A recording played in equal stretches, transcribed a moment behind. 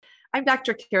I'm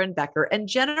Dr. Karen Becker, and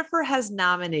Jennifer has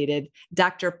nominated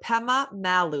Dr. Pema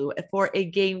Malu for a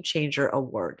Game Changer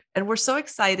Award. And we're so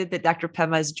excited that Dr.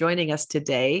 Pema is joining us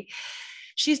today.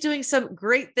 She's doing some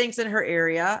great things in her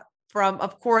area, from,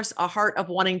 of course, a heart of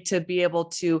wanting to be able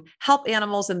to help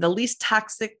animals in the least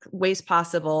toxic ways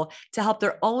possible, to help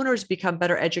their owners become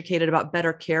better educated about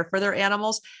better care for their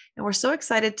animals. And we're so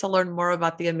excited to learn more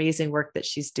about the amazing work that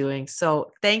she's doing.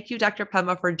 So thank you, Dr.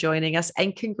 Pema, for joining us,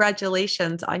 and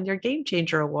congratulations on your Game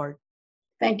Changer Award.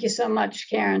 Thank you so much,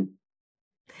 Karen.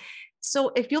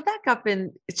 So if you'll back up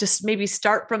and just maybe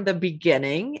start from the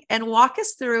beginning and walk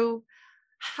us through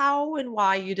how and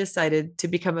why you decided to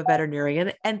become a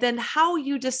veterinarian, and then how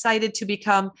you decided to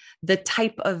become the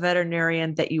type of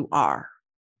veterinarian that you are.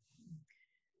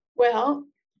 Well,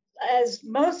 as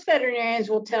most veterinarians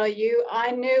will tell you, I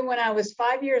knew when I was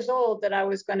 5 years old that I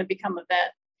was going to become a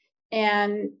vet.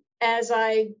 And as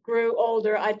I grew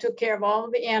older, I took care of all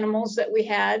of the animals that we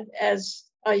had as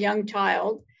a young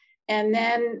child. And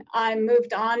then I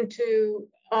moved on to,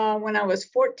 when I was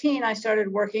 14, I started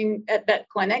working at vet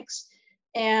clinics.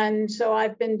 And so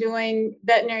I've been doing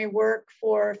veterinary work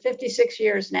for 56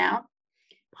 years now.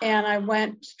 And I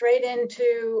went straight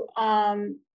into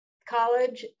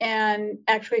college and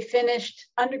actually finished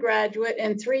undergraduate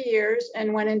in 3 years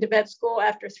and went into vet school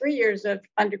after 3 years of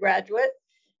undergraduate.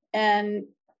 And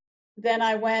then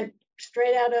I went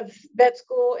straight out of vet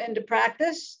school into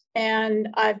practice, and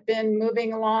I've been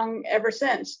moving along ever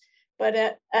since.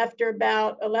 But after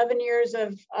about 11 years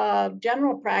of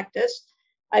general practice,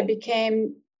 I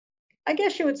became, I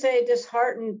guess you would say,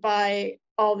 disheartened by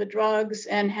all the drugs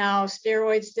and how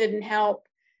steroids didn't help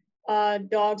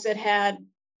dogs that had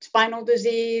spinal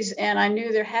disease. And I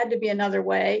knew there had to be another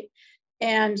way.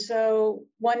 And so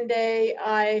one day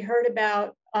I heard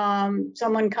about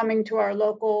someone coming to our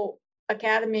local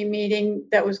academy meeting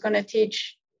that was going to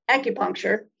teach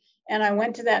acupuncture. And I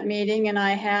went to that meeting, and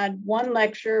I had one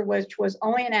lecture, which was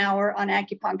only an hour, on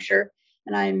acupuncture.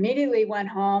 And I immediately went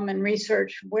home and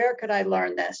researched, where could I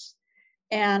learn this?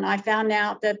 And I found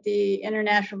out that the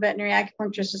International Veterinary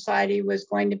Acupuncture Society was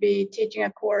going to be teaching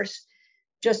a course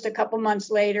just a couple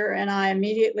months later, and I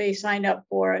immediately signed up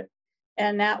for it.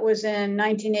 And that was in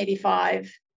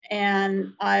 1985.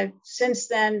 And I've since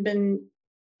then been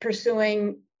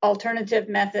pursuing alternative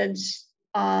methods.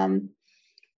 And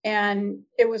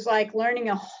it was like learning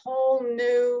a whole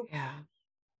new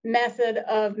method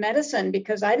of medicine,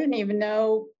 because I didn't even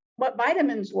know what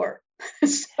vitamins were.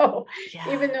 So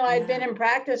even though I'd been in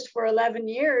practice for 11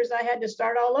 years, I had to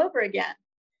start all over again.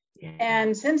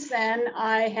 And since then,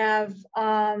 I have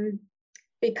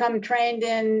become trained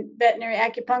in veterinary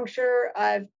acupuncture.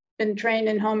 I've been trained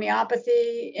in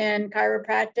homeopathy and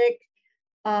chiropractic.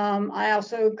 I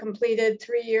also completed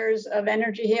 3 years of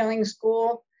energy healing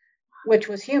school, which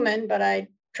was human, but I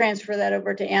transfer that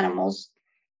over to animals.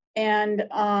 And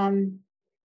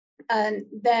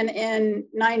then in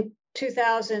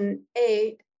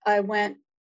 2008, I went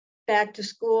back to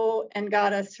school and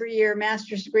got a 3-year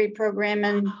master's degree program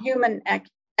in human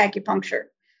acupuncture.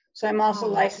 So I'm also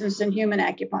licensed in human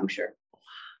acupuncture.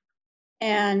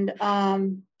 And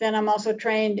then I'm also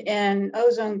trained in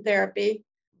ozone therapy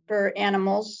for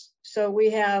animals. So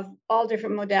we have all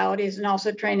different modalities, and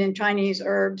also trained in Chinese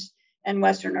herbs and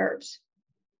Western herbs.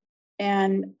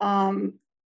 And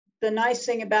the nice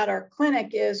thing about our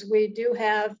clinic is we do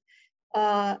have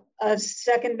a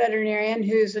second veterinarian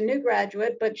who's a new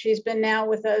graduate, but she's been now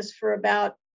with us for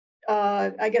about,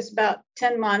 about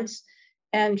 10 months.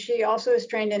 And she also is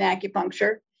trained in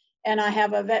acupuncture. And I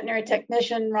have a veterinary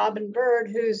technician, Robin Bird,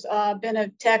 who's been a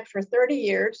tech for 30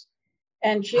 years.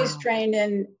 And she's trained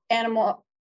in animal,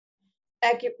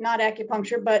 not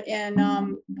acupuncture, but in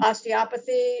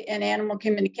osteopathy and animal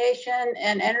communication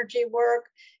and energy work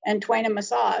and Twaina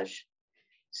massage.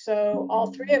 So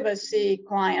all three of us see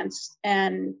clients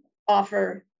and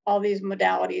offer all these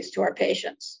modalities to our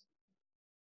patients.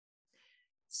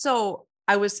 So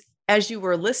as you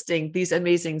were listing these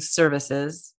amazing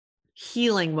services,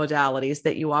 healing modalities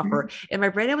that you offer, in my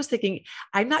brain, I was thinking,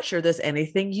 I'm not sure there's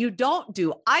anything you don't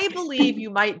do. I believe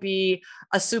you might be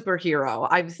a superhero,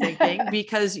 I'm thinking,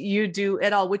 because you do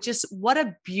it all, which is what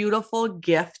a beautiful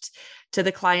gift to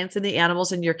the clients and the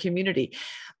animals in your community.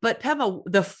 But Pema,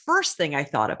 the first thing I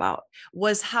thought about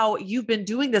was how you've been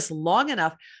doing this long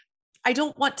enough. I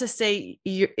don't want to say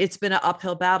it's been an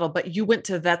uphill battle, but you went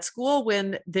to vet school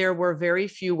when there were very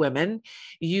few women.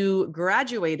 You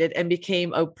graduated and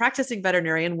became a practicing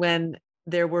veterinarian when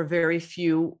there were very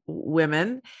few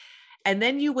women. And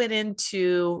then you went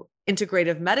into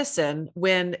integrative medicine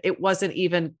when it wasn't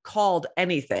even called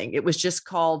anything. It was just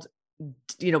called,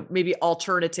 maybe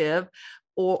alternative,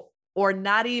 or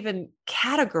not even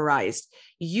categorized.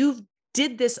 You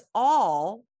did this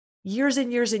all years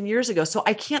and years and years ago. So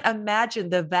I can't imagine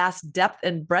the vast depth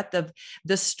and breadth of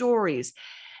the stories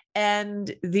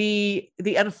and the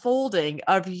unfolding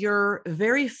of your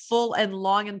very full and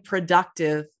long and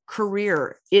productive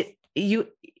career. You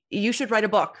should write a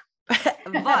book.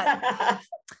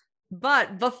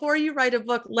 But before you write a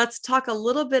book, let's talk a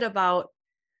little bit about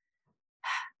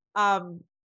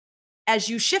as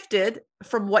you shifted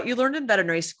from what you learned in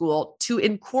veterinary school to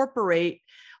incorporate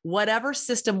whatever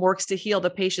system works to heal the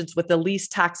patients with the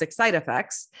least toxic side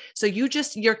effects. So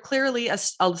you're clearly a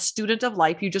student of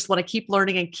life. You just want to keep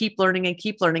learning and keep learning and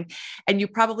keep learning. And you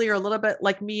probably are a little bit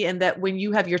like me in that when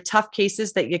you have your tough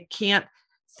cases that you can't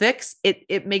fix,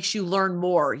 it makes you learn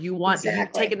more. You want to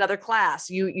take another class,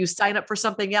 you sign up for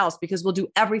something else, because we'll do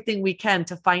everything we can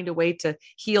to find a way to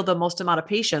heal the most amount of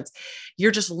patients. You're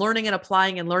just learning and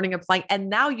applying and learning and applying. And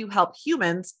now you help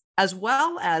humans as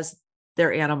well as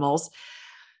their animals.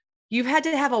 You've had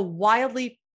to have a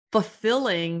wildly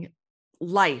fulfilling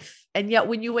life. And yet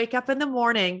when you wake up in the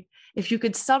morning, if you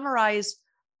could summarize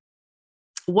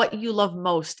what you love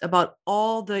most about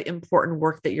all the important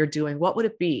work that you're doing, what would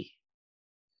it be?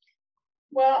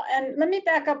 Well, and let me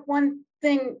back up one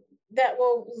thing that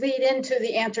will lead into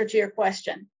the answer to your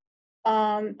question.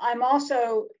 I'm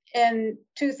also in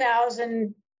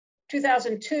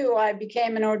 2002, I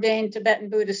became an ordained Tibetan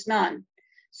Buddhist nun.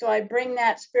 So I bring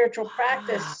that spiritual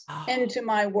practice into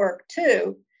my work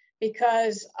too,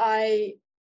 because I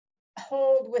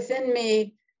hold within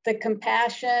me the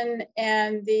compassion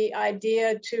and the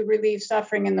idea to relieve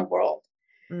suffering in the world.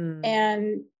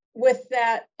 And with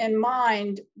that in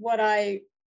mind, what I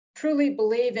truly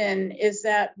believe in is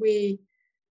that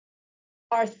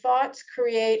our thoughts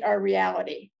create our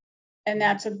reality. And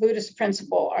that's a Buddhist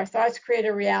principle. Our thoughts create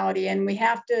a reality, and we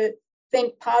have to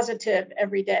think positive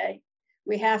every day.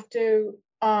 We have to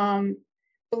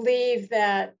believe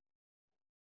that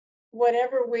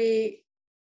whatever we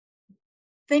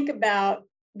think about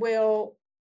will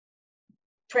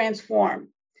transform.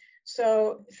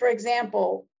 So, for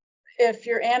example, if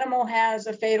your animal has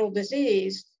a fatal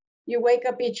disease, you wake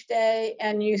up each day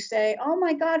and you say, oh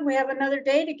my God, we have another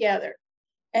day together.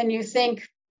 And you think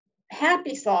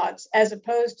happy thoughts as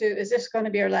opposed to, is this going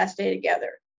to be our last day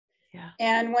together? Yeah.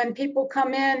 And when people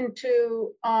come in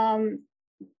to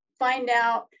find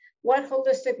out what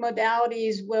holistic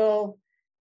modalities will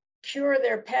cure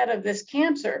their pet of this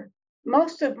cancer,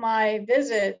 most of my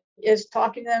visit is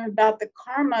talking to them about the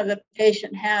karma the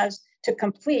patient has to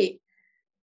complete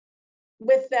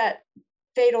with that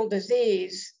fatal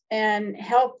disease and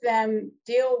help them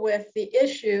deal with the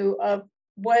issue of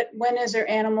when is their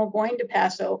animal going to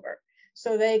pass over,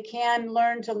 so they can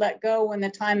learn to let go when the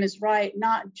time is right,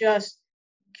 not just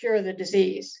cure the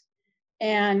disease.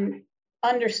 And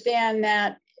understand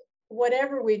that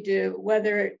whatever we do,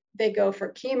 whether they go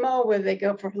for chemo, whether they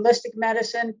go for holistic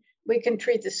medicine, we can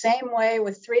treat the same way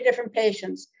with 3 different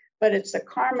patients, but it's the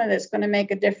karma that's going to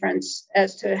make a difference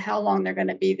as to how long they're going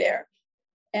to be there.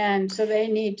 And so they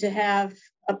need to have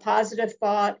a positive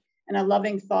thought and a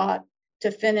loving thought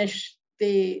to finish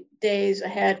the days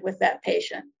ahead with that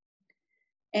patient.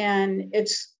 And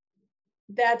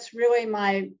that's really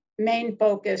my main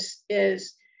focus,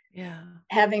 is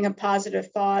having a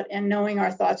positive thought and knowing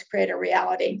our thoughts create a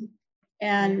reality.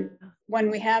 And when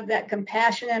we have that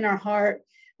compassion in our heart,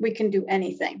 we can do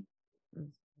anything.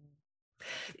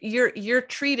 You're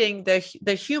treating the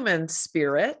human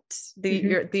spirit,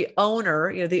 the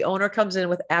owner. The owner comes in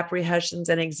with apprehensions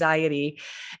and anxiety,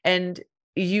 and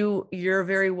you're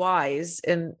very wise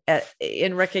in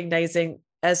recognizing,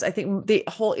 as I think the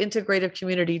whole integrative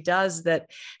community does, that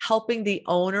helping the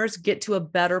owners get to a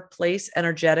better place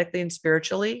energetically and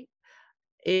spiritually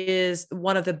is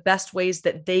one of the best ways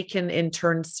that they can in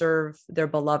turn serve their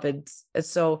beloveds. And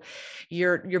so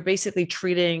you're basically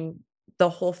treating the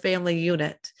whole family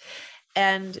unit.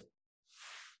 And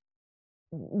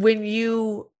when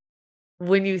you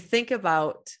think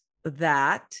about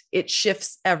that, it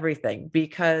shifts everything,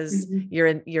 because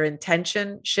your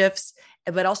intention shifts,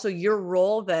 but also your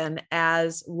role then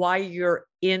as why you're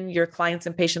in your clients'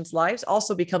 and patients' lives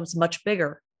also becomes much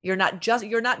bigger. You're not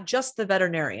just the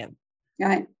veterinarian.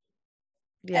 Right.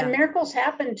 Yeah. And miracles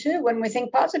happen too when we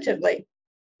think positively.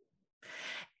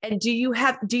 And do you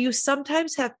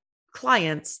sometimes have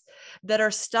clients that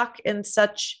are stuck in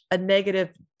such a negative,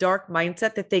 dark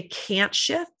mindset that they can't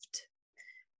shift?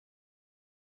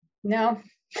 No.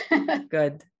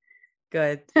 Good.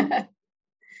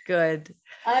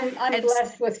 I'm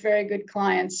blessed with very good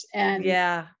clients, and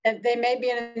they may be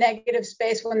in a negative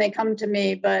space when they come to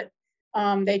me, but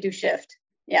they do shift.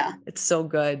 Yeah. It's so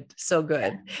good. So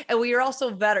good. Yeah. And you're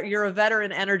also you're a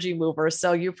veteran energy mover.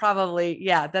 So you probably,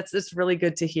 it's really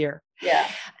good to hear. Yeah.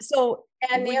 So,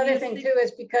 and the other thing too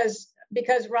is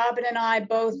because Robin and I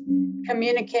both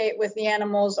communicate with the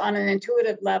animals on an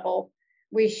intuitive level,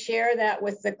 we share that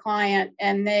with the client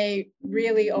and they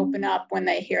really open up when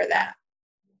they hear that.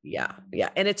 Yeah. Yeah.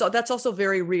 And that's also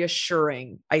very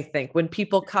reassuring, I think, when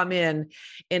people come in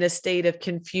a state of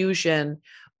confusion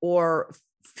or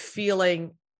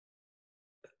feeling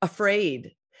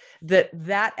afraid,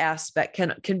 that aspect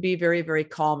can be very, very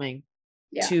calming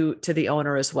to the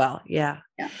owner as well. Yeah.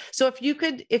 So if you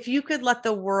could let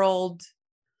the world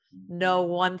know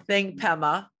one thing,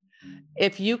 Pema,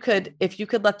 if you could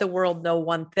let the world know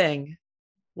one thing,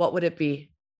 what would it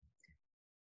be?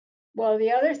 Well,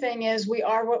 the other thing is we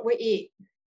are what we eat.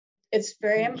 It's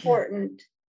very important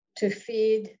to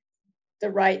feed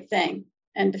the right thing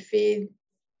and to feed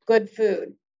good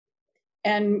food.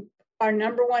 And our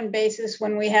number one basis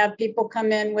when we have people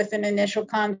come in with an initial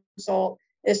consult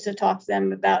is to talk to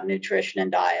them about nutrition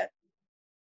and diet.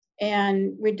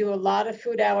 And we do a lot of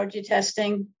food allergy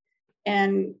testing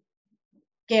and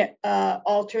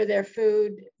alter their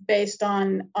food based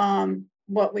on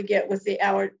what we get with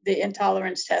the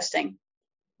intolerance testing.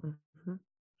 Mm-hmm.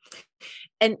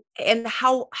 And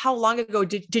how long ago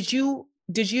did you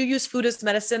use food as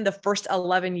medicine the first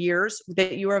 11 years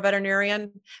that you were a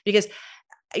veterinarian? Because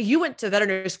you went to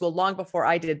veterinary school long before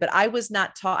I did, but I was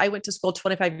not taught. I went to school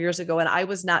 25 years ago and I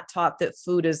was not taught that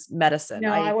food is medicine.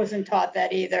 No, I wasn't taught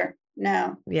that either.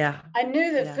 No. Yeah. I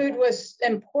knew that food was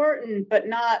important, but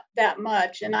not that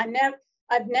much. And I've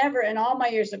never, in all my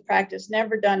years of practice,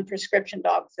 never done prescription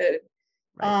dog food.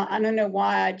 Right. I don't know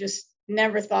why. I just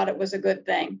never thought it was a good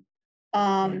thing.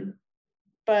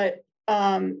 But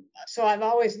so I've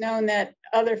always known that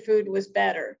other food was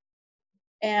better.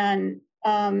 And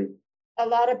a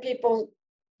lot of people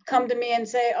come to me and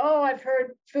say, oh, I've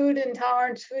heard food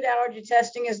intolerance, food allergy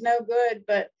testing is no good,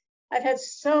 but I've had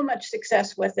so much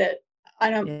success with it.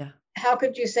 How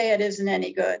could you say it isn't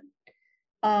any good?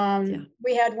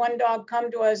 We had one dog come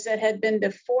to us that had been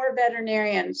to 4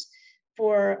 veterinarians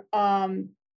for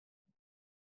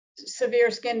severe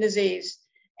skin disease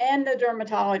and a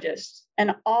dermatologist.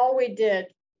 And all we did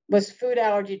was food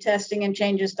allergy testing and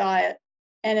change his diet.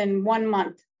 And in 1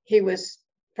 month, he was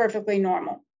perfectly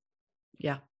normal.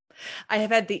 Yeah. I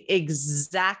have had the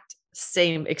exact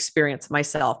same experience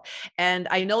myself. And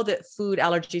I know that food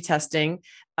allergy testing,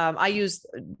 I use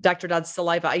Dr. Dodd's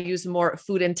saliva. I use more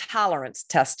food intolerance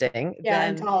testing. Yeah,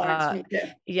 intolerance, me too.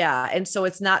 Yeah. And so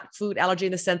it's not food allergy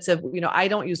in the sense of, I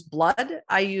don't use blood.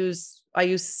 I use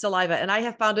saliva, and I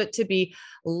have found it to be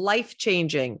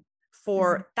life-changing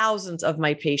for thousands of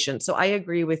my patients. So I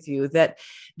agree with you that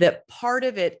part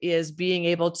of it is being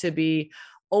able to be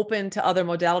open to other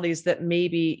modalities that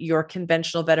maybe your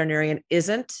conventional veterinarian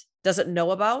doesn't know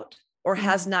about or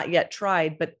has not yet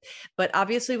tried. But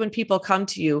obviously when people come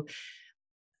to you,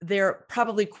 they're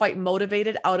probably quite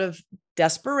motivated out of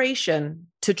desperation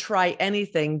to try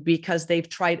anything because they've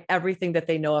tried everything that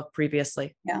they know of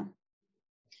previously. Yeah.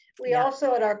 We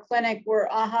also at our clinic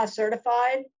were AHA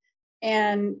certified,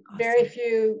 and very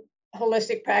few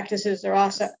holistic practices are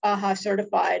also AHA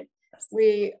certified.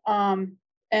 We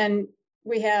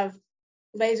have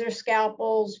laser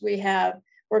scalpels.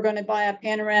 We're going to buy a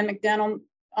panoramic dental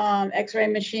X-ray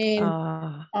machine.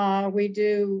 We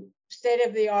do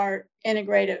state-of-the-art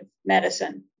integrative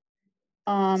medicine.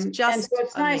 And so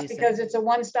it's nice because it's a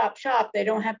one-stop shop. They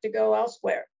don't have to go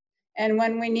elsewhere. And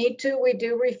when we need to, we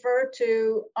do refer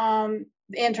to the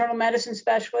internal medicine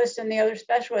specialist and the other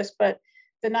specialists. But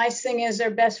the nice thing is they're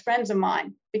best friends of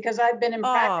mine because I've been in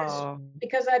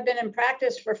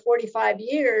practice for 45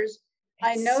 years.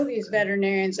 I know these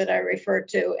veterinarians that I refer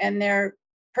to, and they're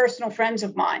personal friends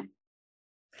of mine.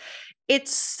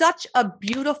 It's such a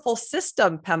beautiful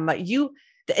system, Pema.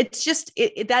 It's just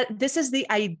that this is the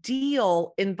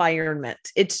ideal environment.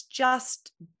 It's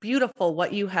just beautiful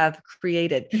what you have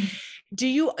created.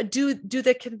 Do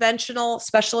the conventional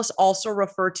specialists also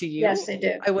refer to you? Yes, they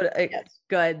do. I would. Yes.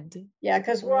 Good. Yeah,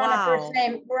 because we're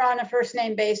on a first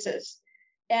name basis,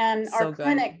 and our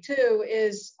clinic too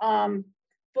is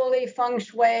fully feng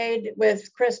shuied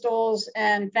with crystals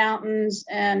and fountains,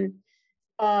 and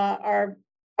our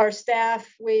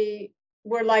staff,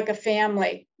 we're like a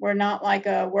family. We're not like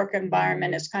a work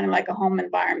environment. It's kind of like a home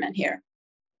environment here.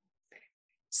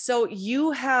 So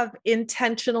you have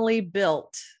intentionally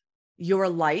built your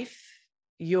life,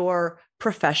 your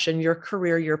profession, your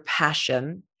career, your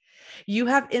passion You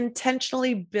have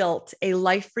intentionally built a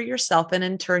life for yourself and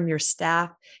in turn your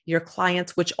staff, your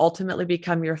clients, which ultimately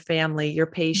become your family, your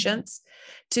patients,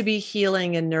 to be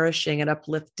healing and nourishing and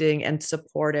uplifting and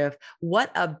supportive.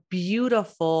 What a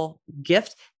beautiful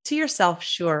gift to yourself,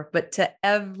 sure, but to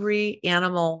every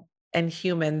animal and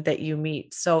human that you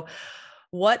meet. So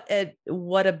what a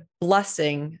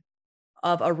blessing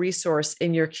of a resource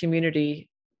in your community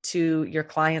to your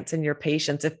clients and your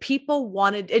patients. If people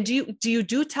wanted, do you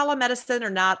do telemedicine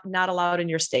or not allowed in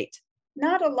your state?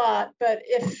 Not a lot, but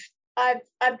if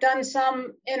I've done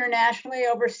some internationally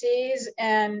overseas,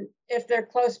 and if they're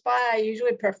close by, I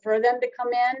usually prefer them to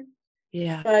come in.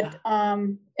 Yeah. But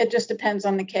it just depends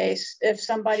on the case. If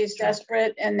somebody's Sure.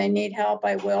 desperate and they need help,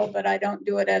 I will, but I don't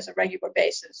do it as a regular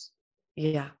basis.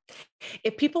 Yeah.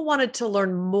 If people wanted to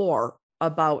learn more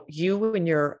about you and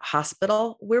your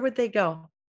hospital, where would they go?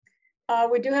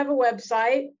 We do have a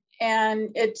website,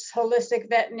 and it's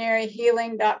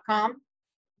holisticveterinaryhealing.com,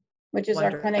 which is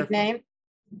our clinic Wonderful. name.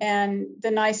 And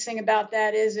the nice thing about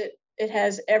that is it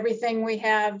has everything we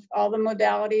have, all the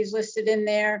modalities listed in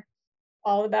there,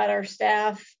 all about our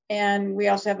staff, and we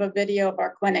also have a video of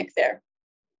our clinic there.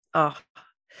 Oh,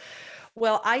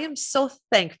 well, I am so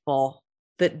thankful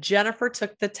that Jennifer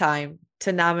took the time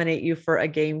to nominate you for a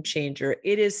game changer.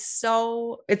 It's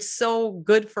so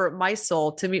good for my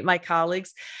soul to meet my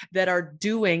colleagues that are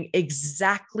doing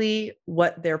exactly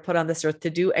what they're put on this earth to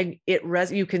do. And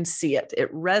you can see it.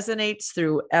 It resonates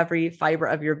through every fiber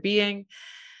of your being.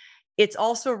 It's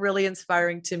also really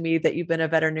inspiring to me that you've been a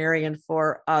veterinarian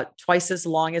for twice as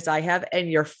long as I have,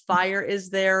 and your fire is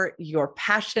there, your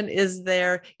passion is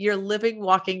there, you're living,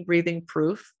 walking, breathing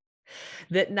proof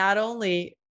that not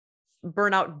only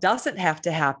burnout doesn't have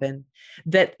to happen,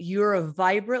 that you're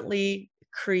vibrantly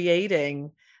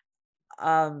creating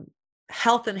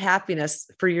health and happiness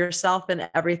for yourself and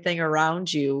everything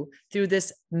around you through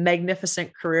this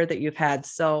magnificent career that you've had.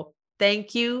 So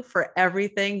thank you for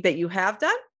everything that you have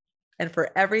done and for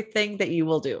everything that you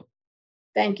will do.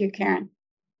 Thank you, Karen.